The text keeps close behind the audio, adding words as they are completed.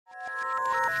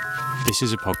This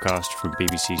is a podcast from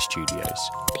BBC Studios.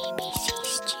 BBC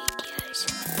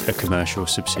Studios. A commercial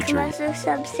subsidiary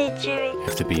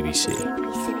of the BBC.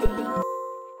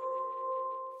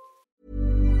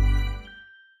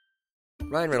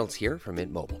 Ryan Reynolds here from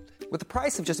Mint Mobile. With the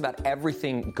price of just about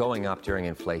everything going up during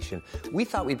inflation, we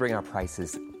thought we'd bring our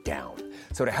prices down.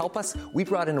 So to help us, we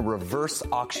brought in a reverse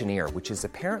auctioneer, which is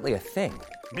apparently a thing.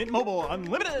 Mint Mobile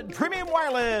Unlimited Premium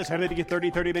Wireless. How to get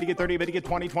 30, 30, bit to get 30, bit to get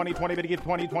 20, 20, 20, bit to get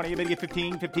 20, 20, bit to get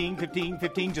 15, 15, 15,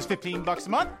 15, just $15 a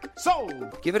month?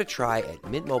 Sold! Give it a try at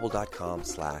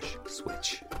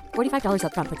mintmobile.com/switch. $45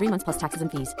 up front for 3 months plus taxes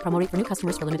and fees. Promo rate for new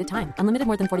customers for limited time. Unlimited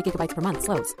more than 40 gigabytes per month.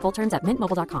 Slows full terms at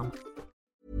mintmobile.com.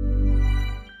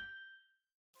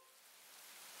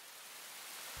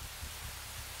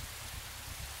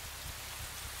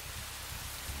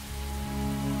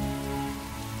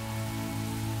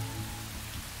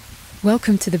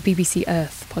 Welcome to the BBC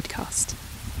Earth podcast.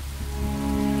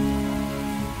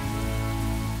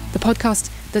 The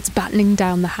podcast that's battening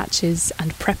down the hatches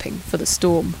and prepping for the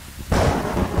storm.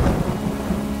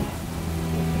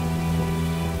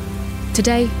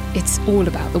 Today, it's all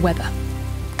about the weather.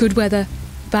 Good weather,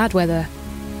 bad weather,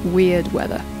 weird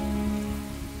weather.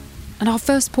 And our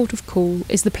first port of call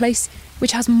is the place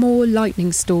which has more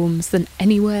lightning storms than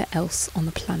anywhere else on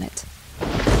the planet.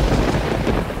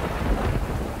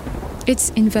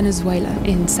 It's in Venezuela,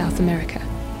 in South America,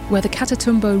 where the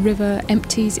Catatumbo River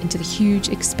empties into the huge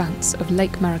expanse of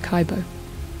Lake Maracaibo.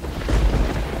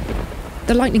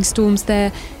 The lightning storms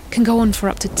there can go on for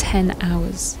up to 10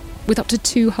 hours, with up to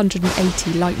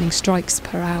 280 lightning strikes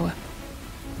per hour.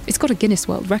 It's got a Guinness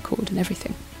World Record and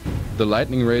everything. The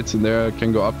lightning rates in there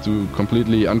can go up to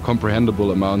completely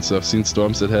incomprehensible amounts. I've seen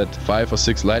storms that had 5 or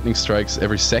 6 lightning strikes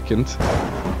every second,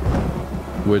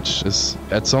 which is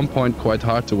at some point quite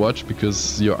hard to watch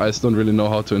because your eyes don't really know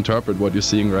how to interpret what you're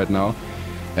seeing right now.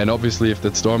 And obviously if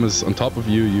that storm is on top of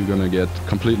you, you're gonna get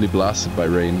completely blasted by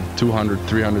rain. 200,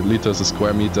 300 liters a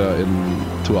square meter in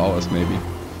 2 hours maybe.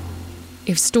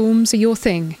 If storms are your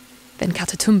thing, then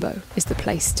Catatumbo is the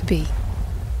place to be.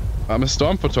 I'm a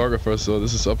storm photographer, so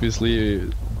this is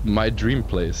obviously my dream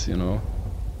place, you know.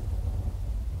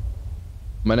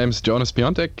 My name is Jonas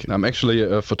Piontek. I'm actually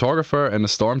a photographer and a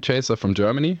storm chaser from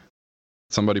Germany.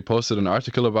 Somebody posted an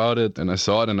article about it and I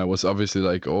saw it and I was obviously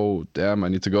like, oh damn, I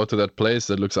need to go to that place.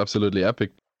 That looks absolutely epic.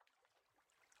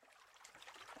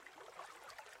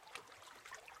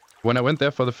 When I went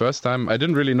there for the first time, I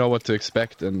didn't really know what to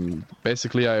expect, and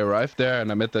basically I arrived there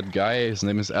and I met that guy. His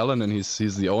name is Alan and he's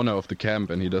the owner of the camp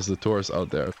and he does the tours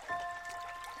out there.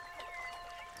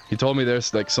 He told me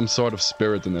there's like some sort of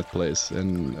spirit in that place,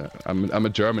 and I'm a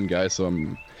German guy, so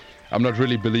I'm not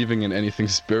really believing in anything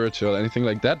spiritual, anything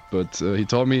like that. But he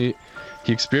told me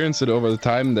he experienced it over the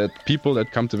time that people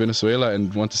that come to Venezuela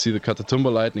and want to see the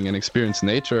Catatumbo lightning and experience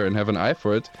nature and have an eye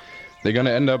for it, they're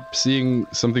gonna end up seeing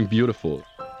something beautiful.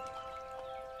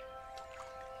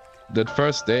 That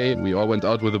first day, we all went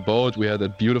out with a boat. We had a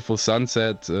beautiful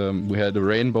sunset. We had a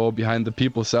rainbow behind the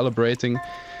people celebrating.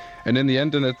 And in the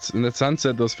end, in that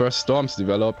sunset, those first storms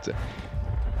developed.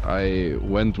 I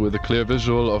went with a clear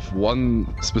visual of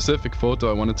one specific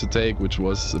photo I wanted to take, which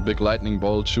was a big lightning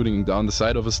bolt shooting down the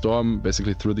side of a storm,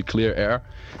 basically through the clear air.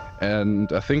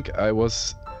 And I think I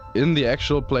was in the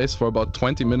actual place for about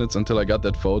 20 minutes until I got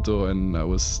that photo, and I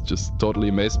was just totally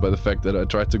amazed by the fact that I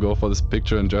tried to go for this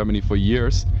picture in Germany for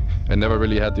years and never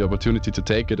really had the opportunity to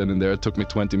take it, and in there it took me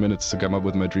 20 minutes to come up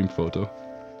with my dream photo.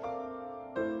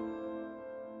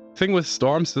 The thing with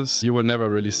storms is you will never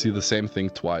really see the same thing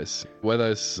twice.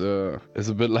 Weather is a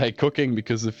bit like cooking,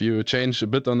 because if you change a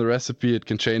bit on the recipe, it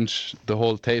can change the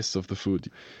whole taste of the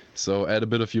food. So add a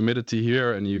bit of humidity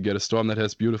here and you get a storm that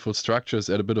has beautiful structures,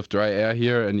 add a bit of dry air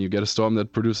here and you get a storm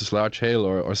that produces large hail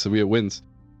or severe winds.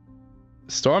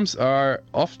 Storms are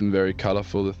often very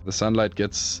colorful. The sunlight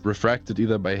gets refracted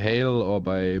either by hail or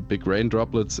by big rain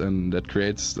droplets, and that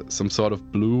creates some sort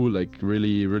of blue, like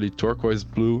really, really turquoise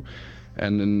blue.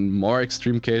 And in more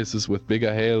extreme cases with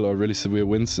bigger hail or really severe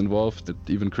winds involved, it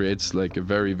even creates like a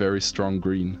very, very strong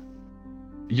green.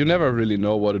 You never really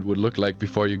know what it would look like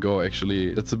before you go,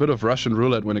 actually. It's a bit of Russian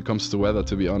roulette when it comes to weather,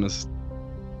 to be honest.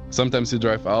 Sometimes you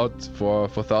drive out for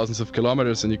thousands of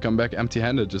kilometers and you come back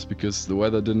empty-handed just because the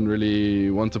weather didn't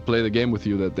really want to play the game with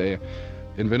you that day.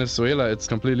 In Venezuela, it's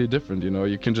completely different, you know.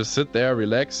 You can just sit there,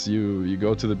 relax, you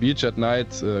go to the beach at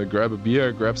night, grab a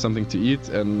beer, grab something to eat,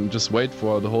 and just wait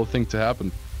for the whole thing to happen.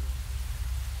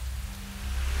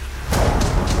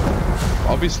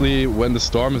 Obviously, when the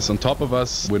storm is on top of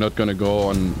us, we're not gonna go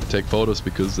and take photos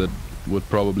because that would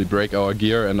probably break our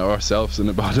gear and ourselves in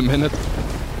about a minute.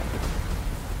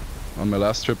 On my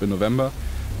last trip in November,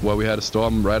 where we had a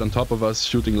storm right on top of us,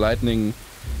 shooting lightning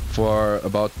for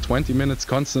about 20 minutes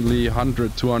constantly,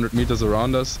 100, 200 meters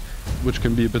around us, which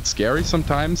can be a bit scary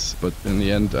sometimes, but in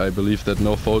the end I believe that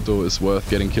no photo is worth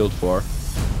getting killed for.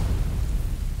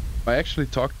 I actually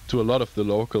talked to a lot of the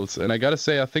locals, and I gotta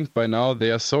say, I think by now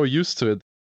they are so used to it.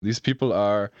 These people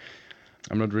are,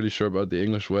 I'm not really sure about the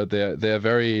English word, they are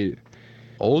very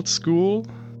old school.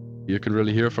 You can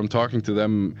really hear from talking to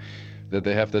them that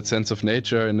they have that sense of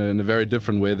nature in a very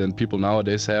different way than people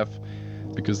nowadays have,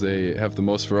 because they have the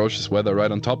most ferocious weather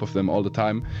right on top of them all the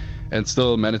time and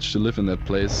still manage to live in that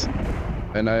place.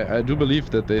 And I do believe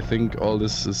that they think all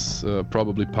this is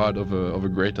probably part of a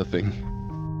greater thing.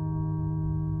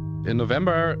 In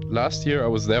November last year, I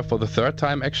was there for the third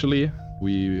time actually.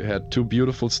 We had 2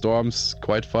 beautiful storms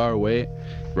quite far away,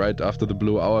 right after the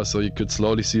blue hour, so you could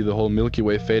slowly see the whole Milky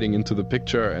Way fading into the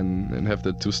picture and have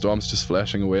the 2 storms just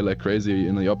flashing away like crazy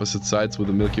in the opposite sides with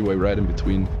the Milky Way right in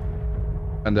between.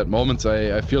 And that moment,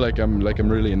 I feel like I'm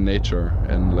really in nature,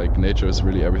 and like nature is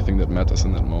really everything that matters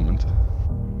in that moment.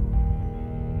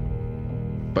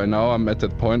 By now I'm at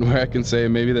that point where I can say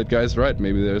maybe that guy's right.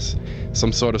 Maybe there's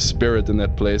some sort of spirit in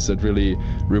that place that really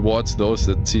rewards those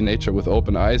that see nature with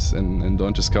open eyes and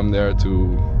don't just come there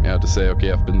to say,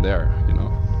 okay, I've been there, you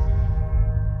know.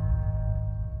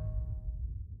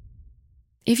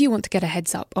 If you want to get a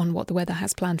heads up on what the weather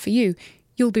has planned for you,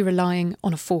 you'll be relying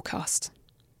on a forecast.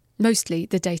 Mostly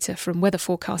the data from weather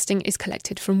forecasting is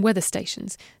collected from weather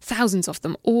stations, thousands of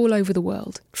them all over the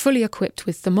world, fully equipped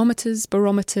with thermometers,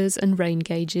 barometers and rain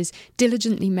gauges,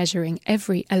 diligently measuring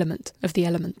every element of the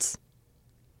elements.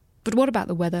 But what about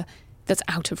the weather that's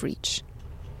out of reach?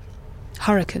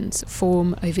 Hurricanes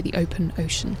form over the open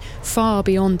ocean, far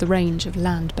beyond the range of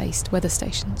land-based weather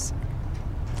stations.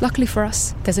 Luckily for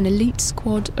us, there's an elite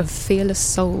squad of fearless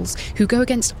souls who go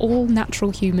against all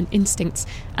natural human instincts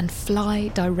and fly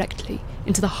directly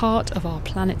into the heart of our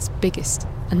planet's biggest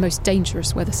and most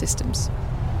dangerous weather systems.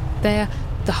 They're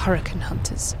the hurricane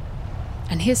hunters.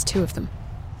 And here's 2 of them.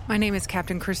 My name is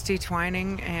Captain Christy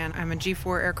Twining, and I'm a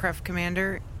G4 aircraft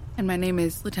commander. And my name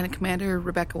is Lieutenant Commander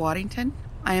Rebecca Waddington.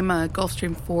 I am a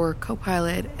Gulfstream 4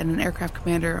 co-pilot and an aircraft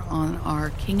commander on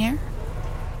our King Air.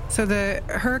 So the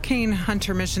Hurricane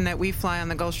Hunter mission that we fly on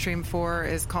the Gulfstream 4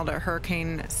 is called a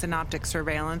Hurricane Synoptic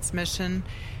Surveillance mission.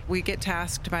 We get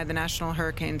tasked by the National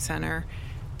Hurricane Center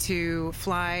to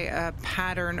fly a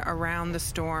pattern around the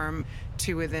storm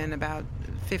to within about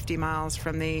 50 miles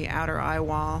from the outer eye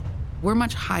wall. We're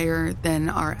much higher than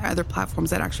our other platforms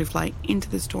that actually fly into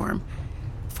the storm.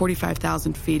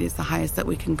 45,000 feet is the highest that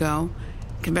we can go.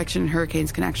 Convection in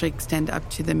hurricanes can actually extend up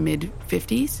to the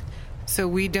mid-50s. So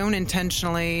we don't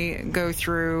intentionally go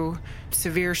through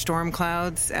severe storm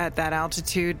clouds at that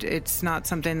altitude. It's not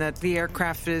something that the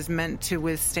aircraft is meant to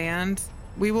withstand.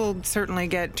 We will certainly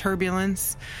get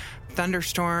turbulence,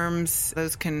 thunderstorms.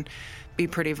 Those can be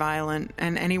pretty violent.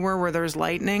 And anywhere where there's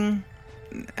lightning,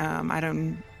 I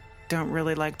don't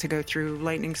really like to go through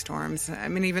lightning storms. I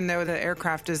mean, even though the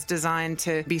aircraft is designed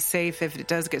to be safe, if it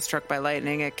does get struck by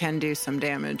lightning, it can do some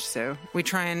damage. So we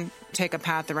try and take a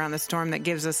path around the storm that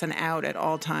gives us an out at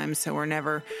all times, so we're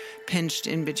never pinched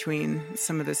in between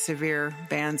some of the severe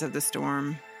bands of the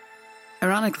storm.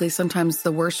 Ironically, sometimes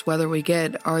the worst weather we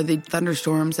get are the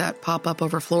thunderstorms that pop up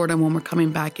over Florida when we're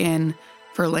coming back in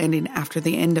for landing after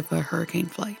the end of a hurricane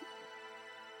flight.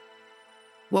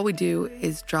 What we do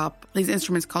is drop these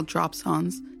instruments called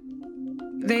dropsondes.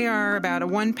 They are about a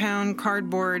 1-pound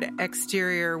cardboard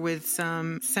exterior with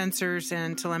some sensors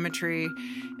and telemetry,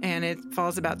 and it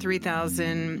falls about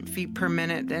 3,000 feet per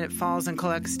minute, and it falls and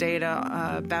collects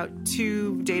data, about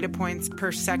 2 data points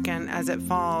per second as it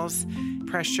falls: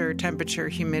 pressure, temperature,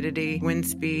 humidity, wind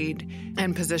speed,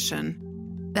 and position.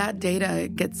 That data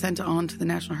gets sent on to the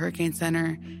National Hurricane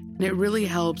Center, and it really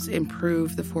helps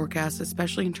improve the forecast,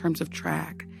 especially in terms of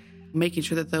track, making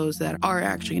sure that those that are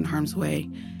actually in harm's way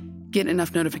get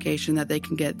enough notification that they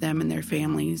can get them and their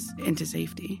families into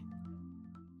safety.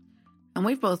 And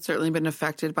we've both certainly been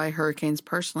affected by hurricanes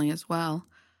personally as well.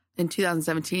 In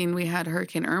 2017, we had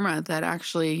Hurricane Irma that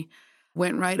actually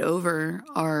went right over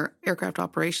our aircraft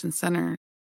operations center.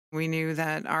 We knew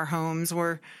that our homes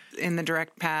were in the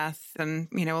direct path, and,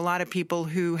 a lot of people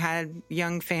who had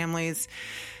young families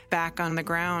back on the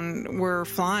ground were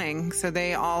flying, so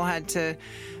they all had to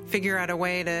figure out a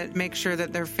way to make sure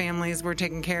that their families were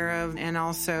taken care of and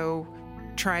also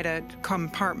try to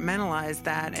compartmentalize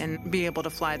that and be able to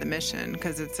fly the mission,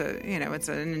 because it's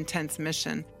an intense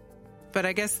mission. But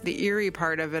I guess the eerie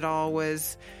part of it all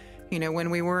was, when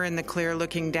we were in the clear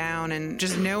looking down and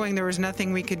just knowing there was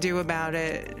nothing we could do about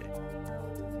it.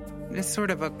 It's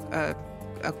sort of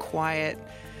a quiet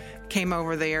came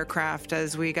over the aircraft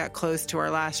as we got close to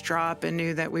our last drop and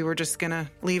knew that we were just going to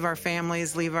leave our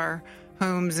families, leave our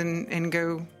homes, and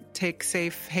go take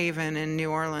safe haven in New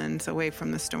Orleans away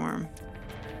from the storm.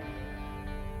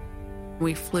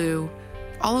 We flew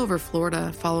all over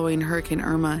Florida following Hurricane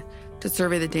Irma to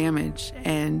survey the damage,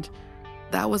 and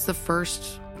that was the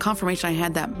first confirmation I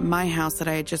had that my house that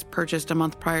I had just purchased a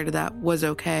month prior to that was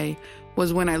okay,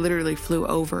 was when I literally flew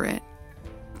over it.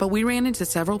 But we ran into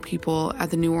several people at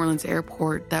the New Orleans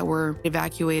airport that were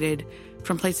evacuated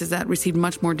from places that received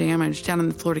much more damage down in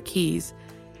the Florida Keys.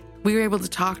 We were able to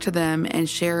talk to them and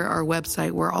share our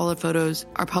website where all the photos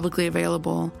are publicly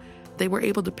available. They were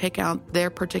able to pick out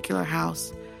their particular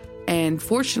house. And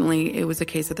fortunately, it was a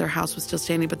case that their house was still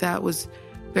standing, but that was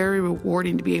very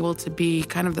rewarding to be able to be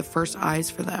kind of the first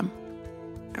eyes for them.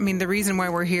 I mean, the reason why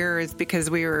we're here is because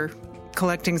we were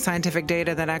collecting scientific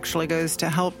data that actually goes to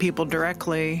help people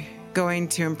directly, going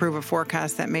to improve a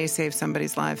forecast that may save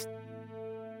somebody's life.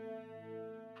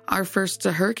 Our first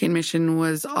hurricane mission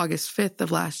was August 5th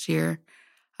of last year,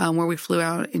 where we flew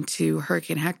out into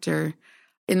Hurricane Hector.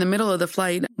 In the middle of the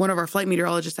flight, one of our flight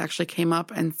meteorologists actually came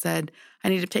up and said, "I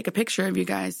need to take a picture of you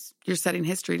guys. You're setting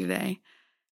history today."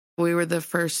 We were the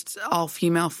first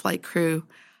all-female flight crew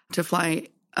to fly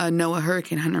a NOAA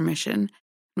Hurricane Hunter mission.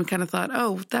 We kind of thought,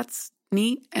 oh, that's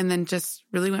neat, and then just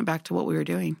really went back to what we were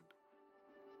doing.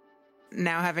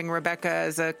 Now having Rebecca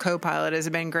as a co-pilot has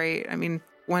been great. I mean,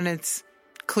 when it's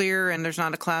clear and there's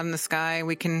not a cloud in the sky,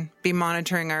 we can be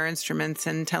monitoring our instruments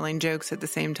and telling jokes at the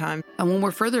same time. And when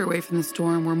we're further away from the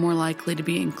storm, we're more likely to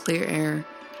be in clear air.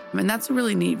 And that's a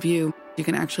really neat view. You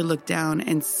can actually look down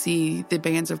and see the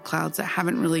bands of clouds that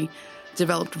haven't really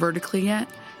developed vertically yet,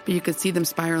 but you could see them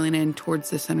spiraling in towards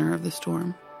the center of the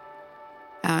storm.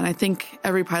 And I think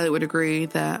every pilot would agree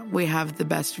that we have the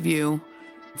best view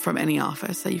from any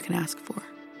office that you can ask for.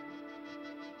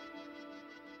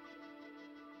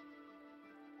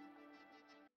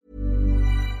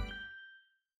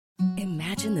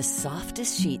 Imagine the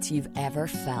softest sheets you've ever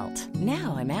felt.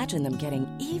 Now imagine them getting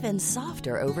even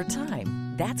softer over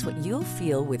time. That's what you'll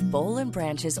feel with Boll &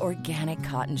 Branch's organic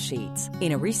cotton sheets.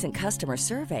 In a recent customer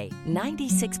survey,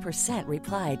 96%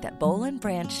 replied that Boll &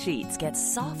 Branch sheets get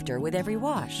softer with every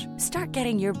wash. Start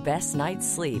getting your best night's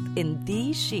sleep in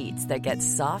these sheets that get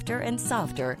softer and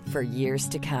softer for years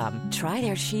to come. Try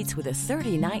their sheets with a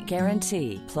 30-night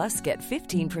guarantee. Plus, get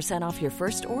 15% off your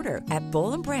first order at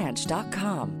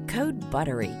bollandbranch.com. Code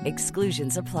BUTTERY.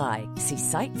 Exclusions apply. See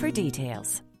site for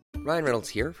details. Ryan Reynolds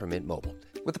here from Mint Mobile.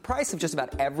 With the price of just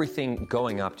about everything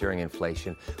going up during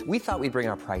inflation, we thought we'd bring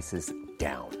our prices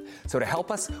down. So to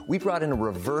help us, we brought in a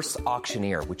reverse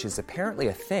auctioneer, which is apparently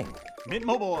a thing. Mint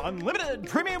Mobile Unlimited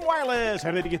Premium Wireless.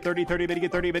 How to get 30, 30, how to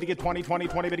get 30, how to get 20, 20,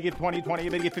 20, how to get 20, 20, how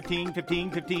to get 15,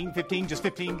 15, 15, 15, just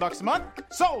 $15 a month?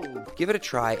 Sold! Give it a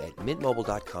try at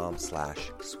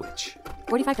mintmobile.com/switch.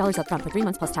 $45 up front for 3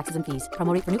 months plus taxes and fees.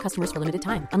 Promo rate for new customers for limited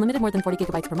time. Unlimited more than 40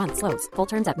 gigabytes per month. Slows full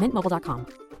terms at mintmobile.com.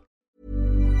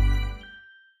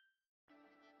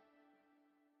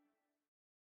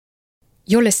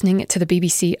 You're listening to the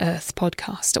BBC Earth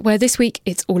podcast, where this week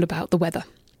it's all about the weather.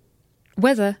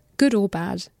 Weather, good or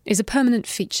bad, is a permanent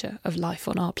feature of life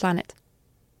on our planet.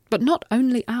 But not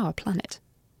only our planet.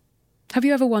 Have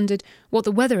you ever wondered what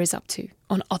the weather is up to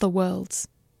on other worlds,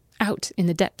 out in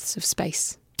the depths of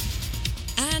space?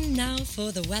 And now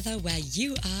for the weather where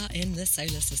you are in the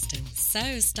solar system.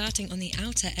 So, starting on the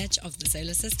outer edge of the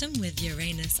solar system with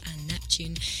Uranus and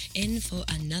Neptune in for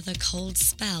another cold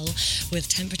spell, with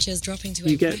temperatures dropping to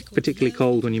You get particularly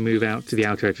cold when you move out to the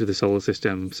outer edge of the solar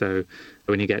system. So,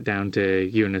 when you get down to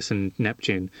Uranus and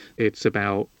Neptune, it's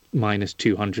about minus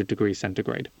 200 degrees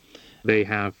centigrade. They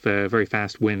have very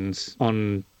fast winds.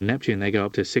 On Neptune, they go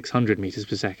up to 600 meters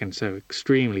per second, so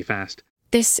extremely fast.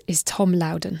 This is Tom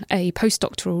Loudon, a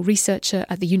postdoctoral researcher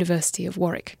at the University of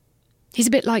Warwick. He's a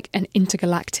bit like an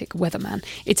intergalactic weatherman.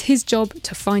 It's his job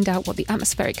to find out what the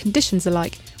atmospheric conditions are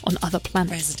like on other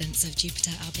planets. Residents of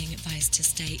Jupiter are being advised to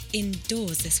stay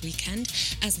indoors this weekend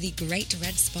as the Great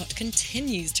Red Spot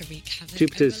continues to wreak havoc.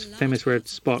 Jupiter's famous red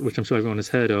spot, which I'm sure everyone has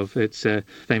heard of, it's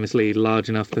famously large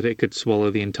enough that it could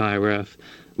swallow the entire Earth.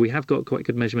 We have got quite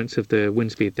good measurements of the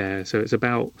wind speed there, so it's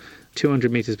about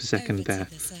 200 meters per second there.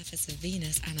 The surface of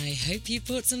Venus, and I hope you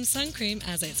bought some sun cream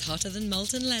as it's hotter than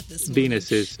molten lead this morning. Venus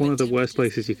is one of the worst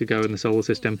places you could go in the solar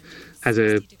system. Has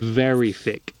a very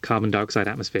thick carbon dioxide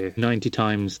atmosphere, 90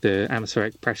 times the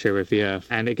atmospheric pressure of the Earth,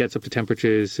 and it gets up to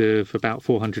temperatures of about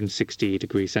 460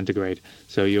 degrees centigrade.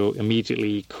 So you're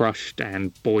immediately crushed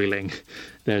and boiling.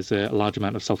 there's a large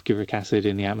amount of sulfuric acid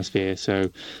in the atmosphere, so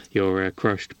you're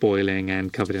crushed, boiling,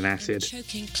 and covered in acid.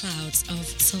 Choking clouds of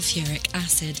sulfuric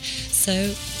acid.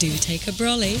 So do take a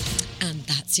brolly, and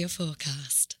that's your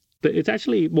forecast. But it's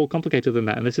actually more complicated than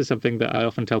that, and this is something that I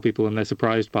often tell people and they're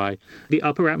surprised by. The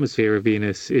upper atmosphere of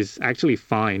Venus is actually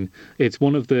fine. It's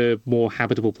one of the more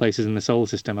habitable places in the solar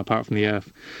system, apart from the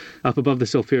Earth. Up above the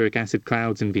sulfuric acid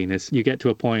clouds in Venus, you get to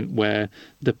a point where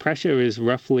the pressure is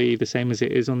roughly the same as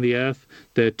it is on the Earth.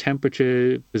 The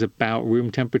temperature is about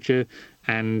room temperature,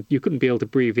 and you couldn't be able to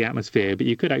breathe the atmosphere, but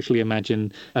you could actually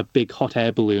imagine a big hot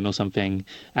air balloon or something,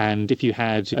 and if you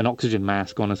had an oxygen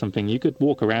mask on or something, you could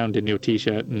walk around in your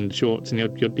t-shirt and shorts and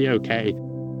you'd be okay.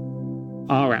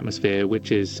 Our atmosphere,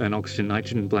 which is an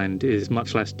oxygen-nitrogen blend, is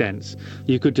much less dense.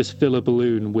 You could just fill a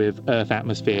balloon with Earth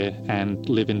atmosphere and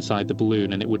live inside the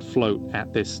balloon, and it would float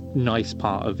at this nice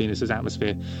part of Venus's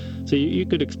atmosphere. So you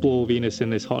could explore Venus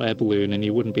in this hot air balloon, and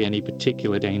you wouldn't be any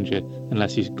particular danger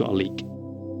unless you've got a leak.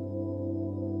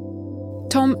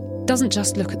 Tom doesn't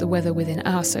just look at the weather within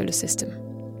our solar system.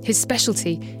 His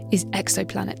specialty is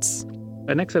exoplanets.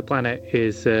 An exoplanet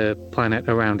is a planet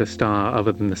around a star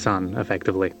other than the Sun,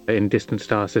 effectively, in distant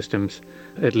star systems,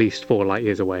 at least 4 light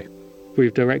years away.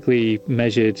 We've directly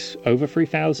measured over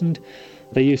 3,000.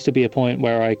 There used to be a point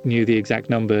where I knew the exact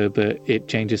number, but it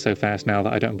changes so fast now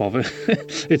that I don't bother.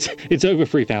 It's over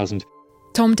 3,000.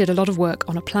 Tom did a lot of work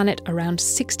on a planet around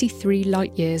 63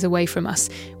 light-years away from us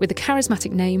with the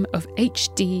charismatic name of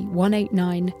HD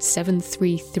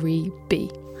 189733b.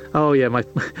 Oh yeah, my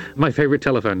favourite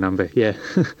telephone number, yeah.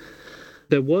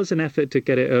 There was an effort to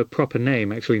get it a proper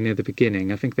name actually near the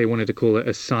beginning. I think they wanted to call it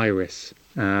Osiris,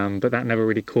 but that never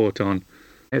really caught on.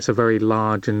 It's a very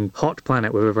large and hot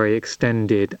planet with a very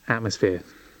extended atmosphere.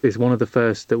 It's one of the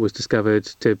first that was discovered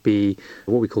to be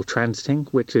what we call transiting,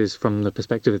 which is from the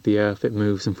perspective of the Earth, it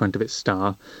moves in front of its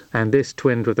star. And this,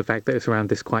 twinned with the fact that it's around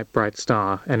this quite bright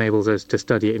star, enables us to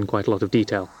study it in quite a lot of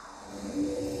detail.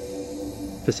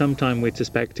 For some time we'd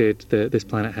suspected that this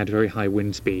planet had very high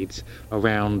wind speeds,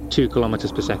 around 2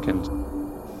 kilometers per second.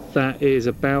 That is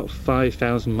about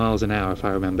 5,000 miles an hour, if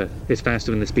I remember. It's faster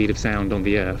than the speed of sound on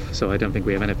the Earth, so I don't think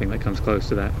we have anything that comes close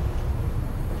to that.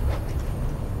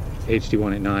 HD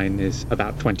 189 is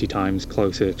about 20 times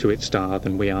closer to its star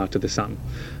than we are to the Sun.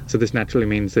 So this naturally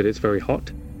means that it's very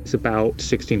hot. It's about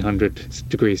 1600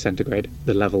 degrees centigrade,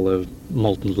 the level of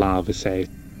molten lava, say.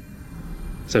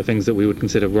 So things that we would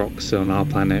consider rocks on our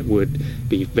planet would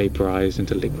be vaporized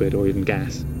into liquid or even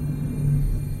gas.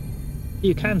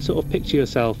 You can sort of picture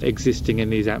yourself existing in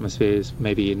these atmospheres,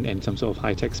 maybe in some sort of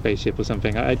high-tech spaceship or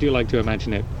something. I do like to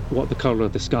imagine it, what the colour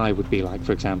of the sky would be like.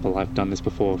 For example, I've done this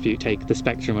before. If you take the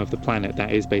spectrum of the planet,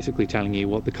 that is basically telling you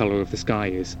what the colour of the sky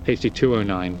is. HD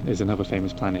 209 is another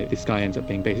famous planet. The sky ends up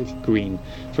being basically green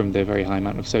from the very high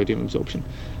amount of sodium absorption.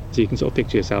 So you can sort of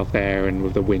picture yourself there and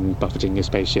with the wind buffeting your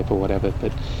spaceship or whatever.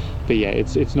 But yeah,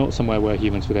 it's not somewhere where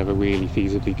humans would ever really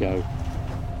feasibly go.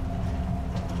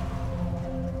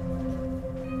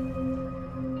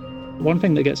 One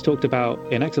thing that gets talked about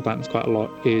in exoplanets quite a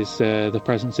lot is the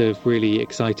presence of really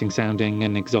exciting sounding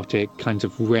and exotic kinds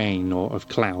of rain or of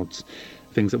clouds,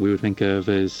 things that we would think of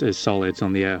as solids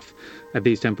on the Earth. At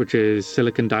these temperatures,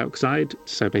 silicon dioxide,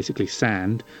 so basically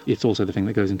sand, it's also the thing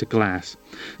that goes into glass.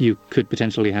 You could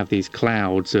potentially have these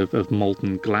clouds of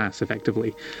molten glass,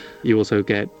 effectively. You also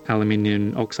get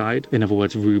aluminium oxide, in other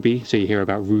words, ruby. So you hear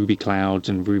about ruby clouds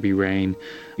and ruby rain,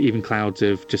 even clouds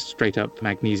of just straight up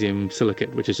magnesium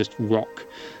silicate, which is just rock.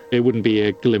 It wouldn't be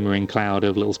a glimmering cloud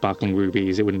of little sparkling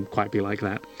rubies. It wouldn't quite be like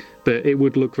that. But it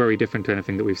would look very different to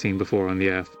anything that we've seen before on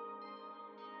the Earth.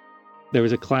 There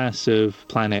is a class of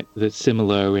planet that's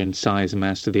similar in size and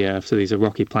mass to the Earth, so these are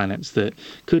rocky planets that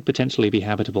could potentially be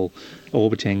habitable,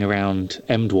 orbiting around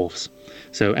M-dwarfs.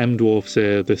 So M-dwarfs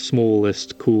are the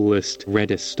smallest, coolest,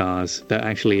 reddest stars that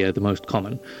actually are the most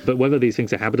common. But whether these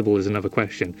things are habitable is another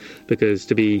question, because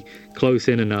to be close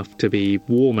in enough to be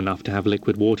warm enough to have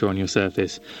liquid water on your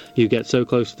surface, you get so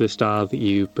close to the star that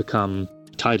you become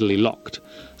tidally locked.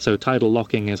 So tidal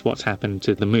locking is what's happened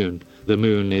to the moon. The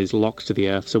moon is locked to the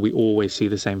Earth, so we always see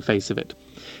the same face of it.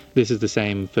 This is the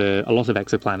same for a lot of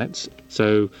exoplanets.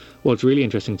 So what's really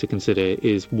interesting to consider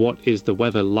is what is the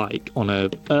weather like on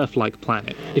a Earth-like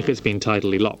planet if it's been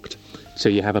tidally locked. So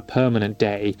you have a permanent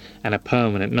day and a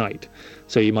permanent night.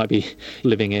 So you might be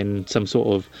living in some sort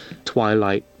of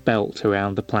twilight belt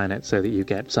around the planet so that you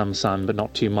get some sun but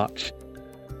not too much.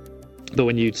 But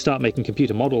when you start making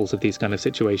computer models of these kind of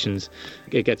situations,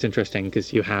 it gets interesting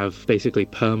because you have basically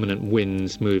permanent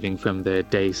winds moving from the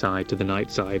day side to the night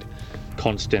side,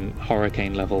 constant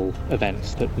hurricane level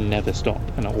events that never stop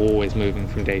and are always moving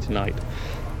from day to night.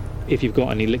 if you've got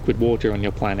any liquid water on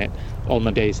your planet, on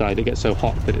the day side it gets so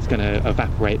hot that it's going to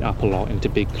evaporate up a lot into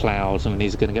big clouds, and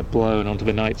these are going to get blown onto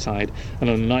the night side, and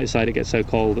on the night side it gets so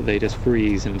cold that they just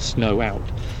freeze and snow out.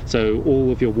 So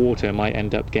all of your water might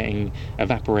end up getting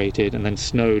evaporated and then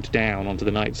snowed down onto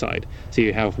the night side. So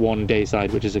you have one day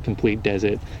side which is a complete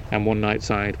desert and one night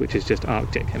side which is just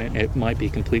Arctic, and it might be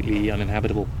completely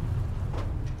uninhabitable.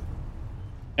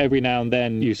 Every now and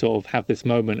then you sort of have this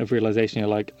moment of realization. You're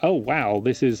like, oh wow,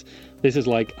 this is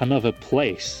like another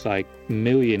place, like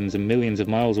millions and millions of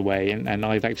miles away, and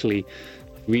I've actually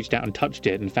reached out and touched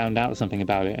it and found out something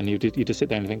about it. And you just sit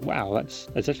there and think, wow, that's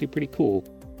actually pretty cool.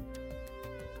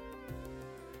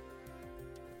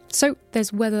 So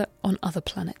there's weather on other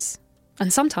planets,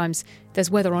 and sometimes there's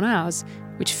weather on ours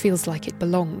which feels like it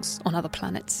belongs on other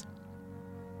planets.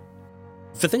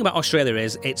 The thing about Australia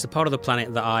is it's a part of the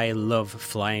planet that I love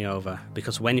flying over,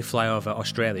 because when you fly over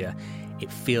Australia,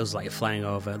 it feels like you're flying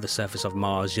over the surface of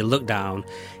Mars. You look down,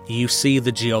 you see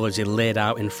the geology laid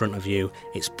out in front of you.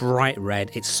 It's bright red,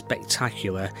 it's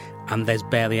spectacular, and there's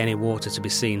barely any water to be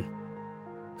seen.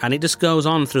 And it just goes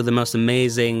on through the most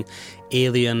amazing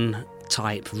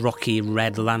alien-type rocky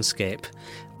red landscape.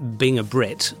 Being a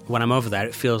Brit, when I'm over there,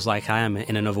 it feels like I am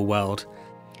in another world.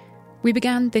 We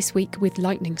began this week with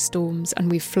lightning storms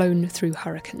and we've flown through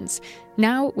hurricanes.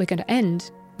 Now we're going to end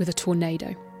with a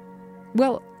tornado.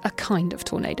 Well, a kind of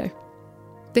tornado.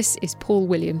 This is Paul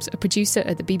Williams, a producer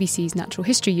at the BBC's Natural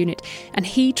History Unit, and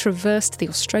he traversed the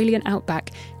Australian outback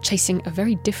chasing a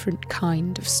very different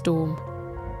kind of storm.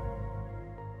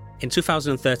 In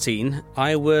 2013,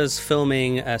 I was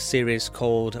filming a series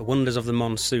called Wonders of the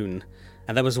Monsoon.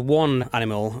 And there was one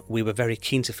animal we were very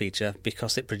keen to feature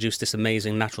because it produced this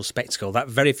amazing natural spectacle that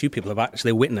very few people have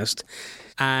actually witnessed.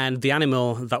 And the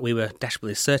animal that we were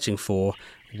desperately searching for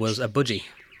was a budgie.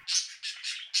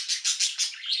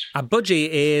 A budgie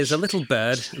is a little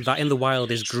bird that in the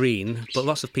wild is green, but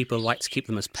lots of people like to keep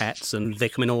them as pets, and they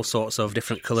come in all sorts of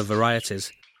different colour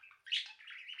varieties.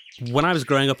 When I was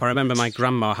growing up, I remember my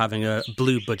grandma having a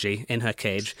blue budgie in her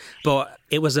cage, but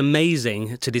it was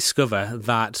amazing to discover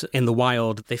that in the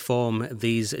wild they form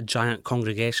these giant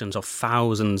congregations of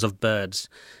thousands of birds.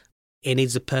 It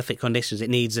needs the perfect conditions. It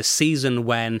needs a season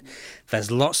when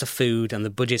there's lots of food and the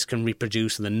budgies can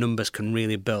reproduce and the numbers can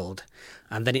really build.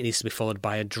 And then it needs to be followed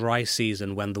by a dry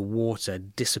season when the water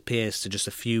disappears to just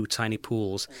a few tiny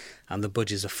pools and the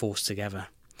budgies are forced together.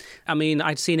 I mean,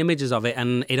 I'd seen images of it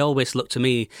and it always looked to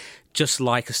me just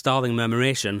like a starling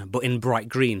murmuration, but in bright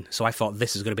green. So I thought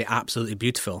this is going to be absolutely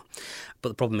beautiful. But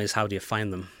the problem is, how do you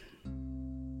find them?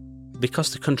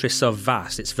 Because the country is so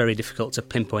vast, it's very difficult to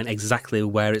pinpoint exactly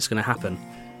where it's going to happen.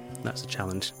 That's a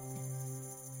challenge.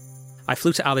 I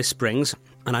flew to Alice Springs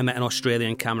and I met an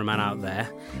Australian cameraman out there,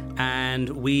 and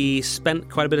we spent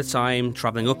quite a bit of time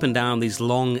travelling up and down these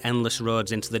long, endless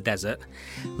roads into the desert,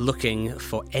 looking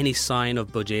for any sign of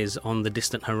budgies on the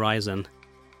distant horizon.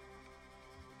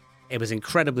 It was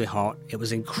incredibly hot, it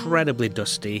was incredibly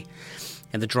dusty.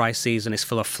 In the dry season, it's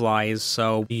full of flies,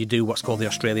 so you do what's called the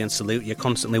Australian salute. You're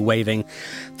constantly waving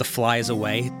the flies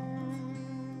away.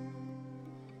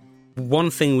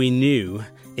 One thing we knew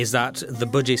is that the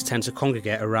budgies tend to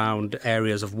congregate around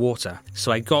areas of water.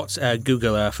 So I got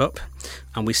Google Earth up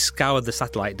and we scoured the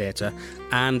satellite data,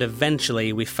 and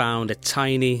eventually we found a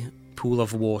tiny pool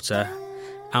of water,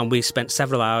 and we spent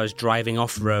several hours driving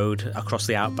off-road across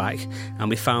the outback and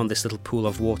we found this little pool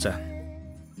of water.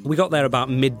 We got there about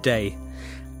midday.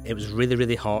 It was really,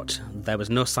 really hot. There was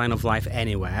no sign of life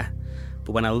anywhere.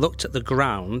 But when I looked at the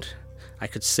ground, I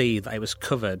could see that it was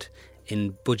covered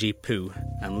in budgie poo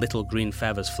and little green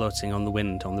feathers floating on the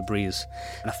wind, on the breeze.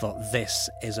 And I thought, this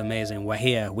is amazing. We're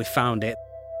here. We found it.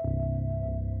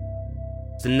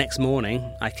 The next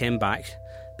morning, I came back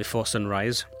before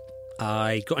sunrise.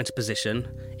 I got into position.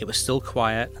 It was still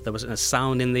quiet. There wasn't a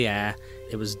sound in the air.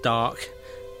 It was dark.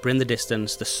 But in the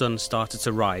distance, the sun started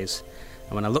to rise.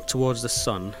 And when I looked towards the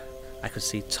sun, I could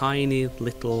see tiny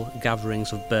little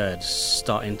gatherings of birds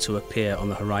starting to appear on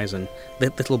the horizon,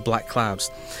 little black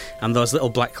clouds. And those little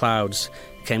black clouds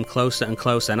came closer and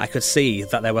closer, and I could see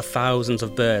that there were thousands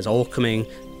of birds all coming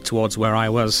towards where I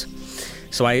was.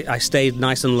 So I stayed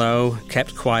nice and low,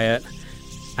 kept quiet,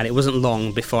 and it wasn't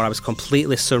long before I was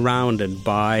completely surrounded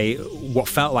by what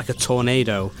felt like a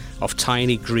tornado of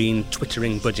tiny green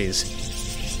twittering budgies.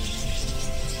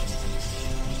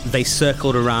 They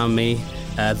circled around me.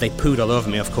 They pooed all over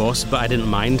me, of course, but I didn't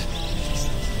mind.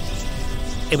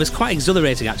 It was quite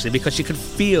exhilarating, actually, because you could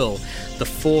feel the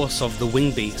force of the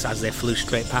wing beats as they flew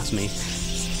straight past me.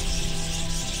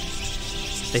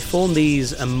 They formed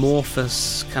these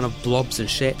amorphous kind of blobs and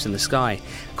shapes in the sky,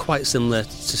 quite similar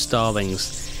to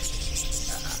starlings.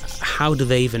 how do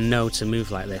they even know to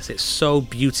move like this? It's so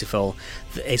beautiful.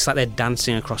 It's like they're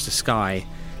dancing across the sky.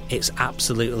 It's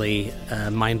absolutely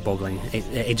mind-boggling.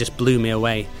 It just blew me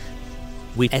away.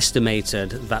 We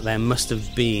estimated that there must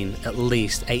have been at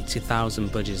least 80,000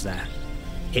 budgies there.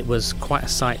 It was quite a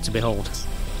sight to behold.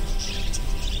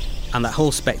 And that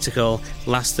whole spectacle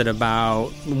lasted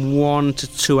about 1 to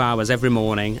 2 hours every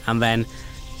morning, and then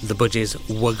the budgies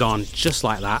were gone just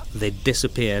like that. They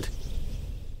disappeared.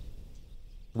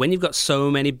 When you've got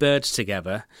so many birds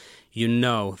together, you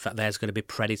know that there's going to be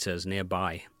predators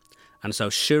nearby. And so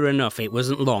sure enough, it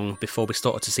wasn't long before we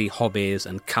started to see hobbies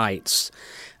and kites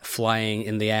flying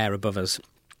in the air above us.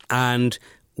 And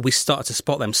we started to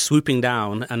spot them swooping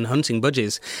down and hunting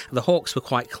budgies. The hawks were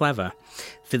quite clever.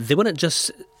 They wouldn't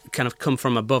just kind of come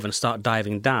from above and start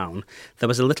diving down. There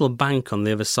was a little bank on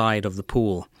the other side of the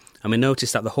pool, and we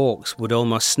noticed that the hawks would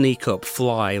almost sneak up,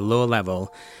 fly low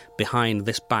level behind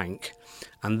this bank,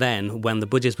 and then when the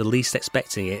budgies were least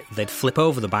expecting it, they'd flip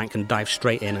over the bank and dive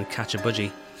straight in and catch a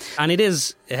budgie. And it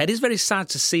is very sad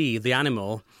to see the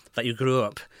animal that you grew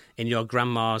up in your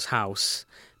grandma's house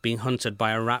being hunted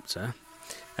by a raptor.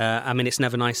 I mean, it's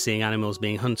never nice seeing animals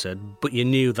being hunted, but you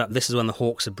knew that this is when the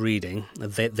hawks are breeding.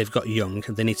 They've got young,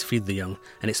 they need to feed the young,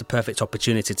 and it's a perfect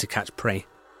opportunity to catch prey.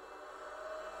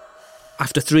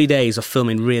 After 3 days of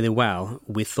filming really well,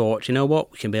 we thought, you know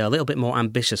what, we can be a little bit more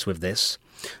ambitious with this.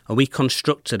 And we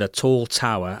constructed a tall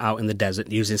tower out in the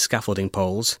desert using scaffolding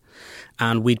poles,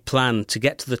 and we'd planned to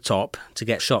get to the top to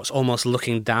get shots almost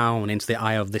looking down into the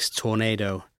eye of this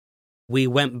tornado. We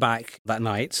went back that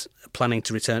night, planning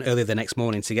to return early the next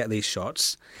morning to get these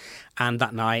shots. And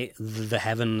that night, the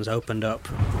heavens opened up.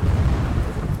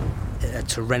 A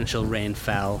torrential rain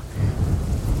fell.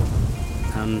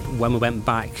 And when we went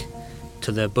back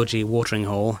to the budgie watering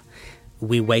hole,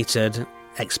 we waited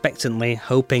expectantly,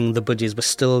 hoping the budgies were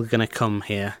still going to come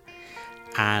here.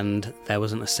 And there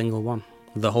wasn't a single one.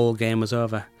 The whole game was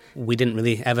over. We didn't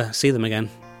really ever see them again.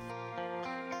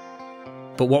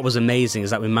 But what was amazing is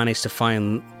that we managed to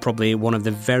find probably one of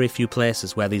the very few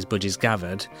places where these budgies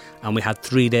gathered, and we had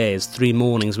 3 days, 3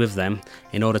 mornings with them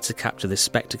in order to capture this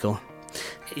spectacle.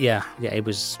 Yeah, it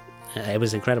was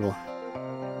incredible.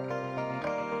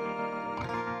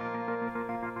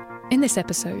 In this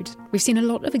episode, we've seen a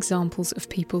lot of examples of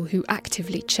people who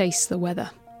actively chase the weather.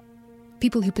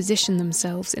 People who position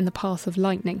themselves in the path of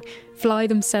lightning, fly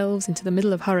themselves into the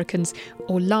middle of hurricanes,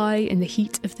 or lie in the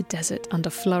heat of the desert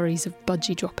under flurries of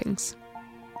budgie droppings.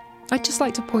 I'd just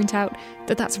like to point out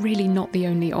that that's really not the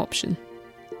only option.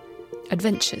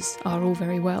 Adventures are all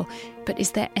very well, but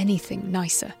is there anything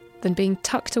nicer than being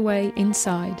tucked away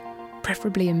inside,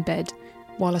 preferably in bed,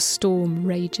 while a storm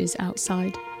rages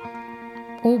outside?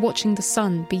 Or watching the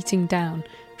sun beating down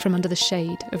from under the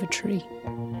shade of a tree?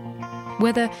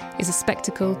 Weather is a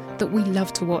spectacle that we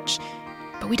love to watch,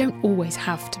 but we don't always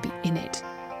have to be in it.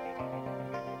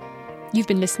 You've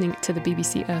been listening to the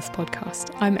BBC Earth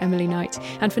podcast. I'm Emily Knight,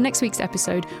 and for next week's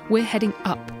episode, we're heading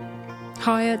up,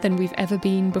 higher than we've ever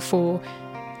been before,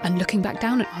 and looking back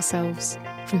down at ourselves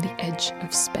from the edge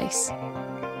of space.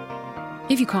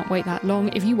 If you can't wait that long,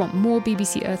 if you want more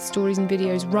BBC Earth stories and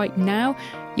videos right now,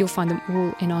 you'll find them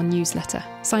all in our newsletter.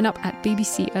 Sign up at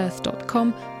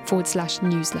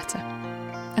bbcearth.com/newsletter.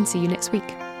 And see you next week.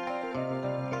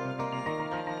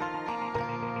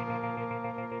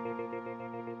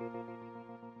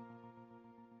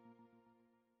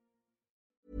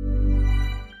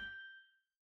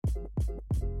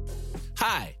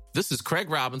 Hi, this is Craig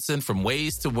Robinson from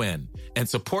Ways to Win, and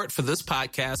support for this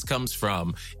podcast comes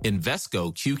from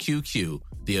Invesco QQQ,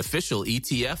 the official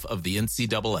ETF of the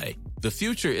NCAA. The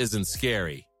future isn't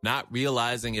scary. Not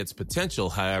realizing its potential,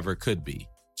 however, could be.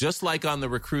 Just like on the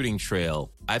recruiting trail,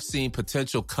 I've seen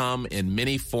potential come in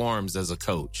many forms as a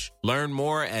coach. Learn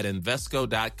more at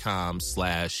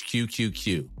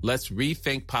Invesco.com/QQQ. Let's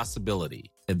rethink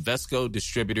possibility. Invesco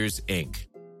Distributors, Inc.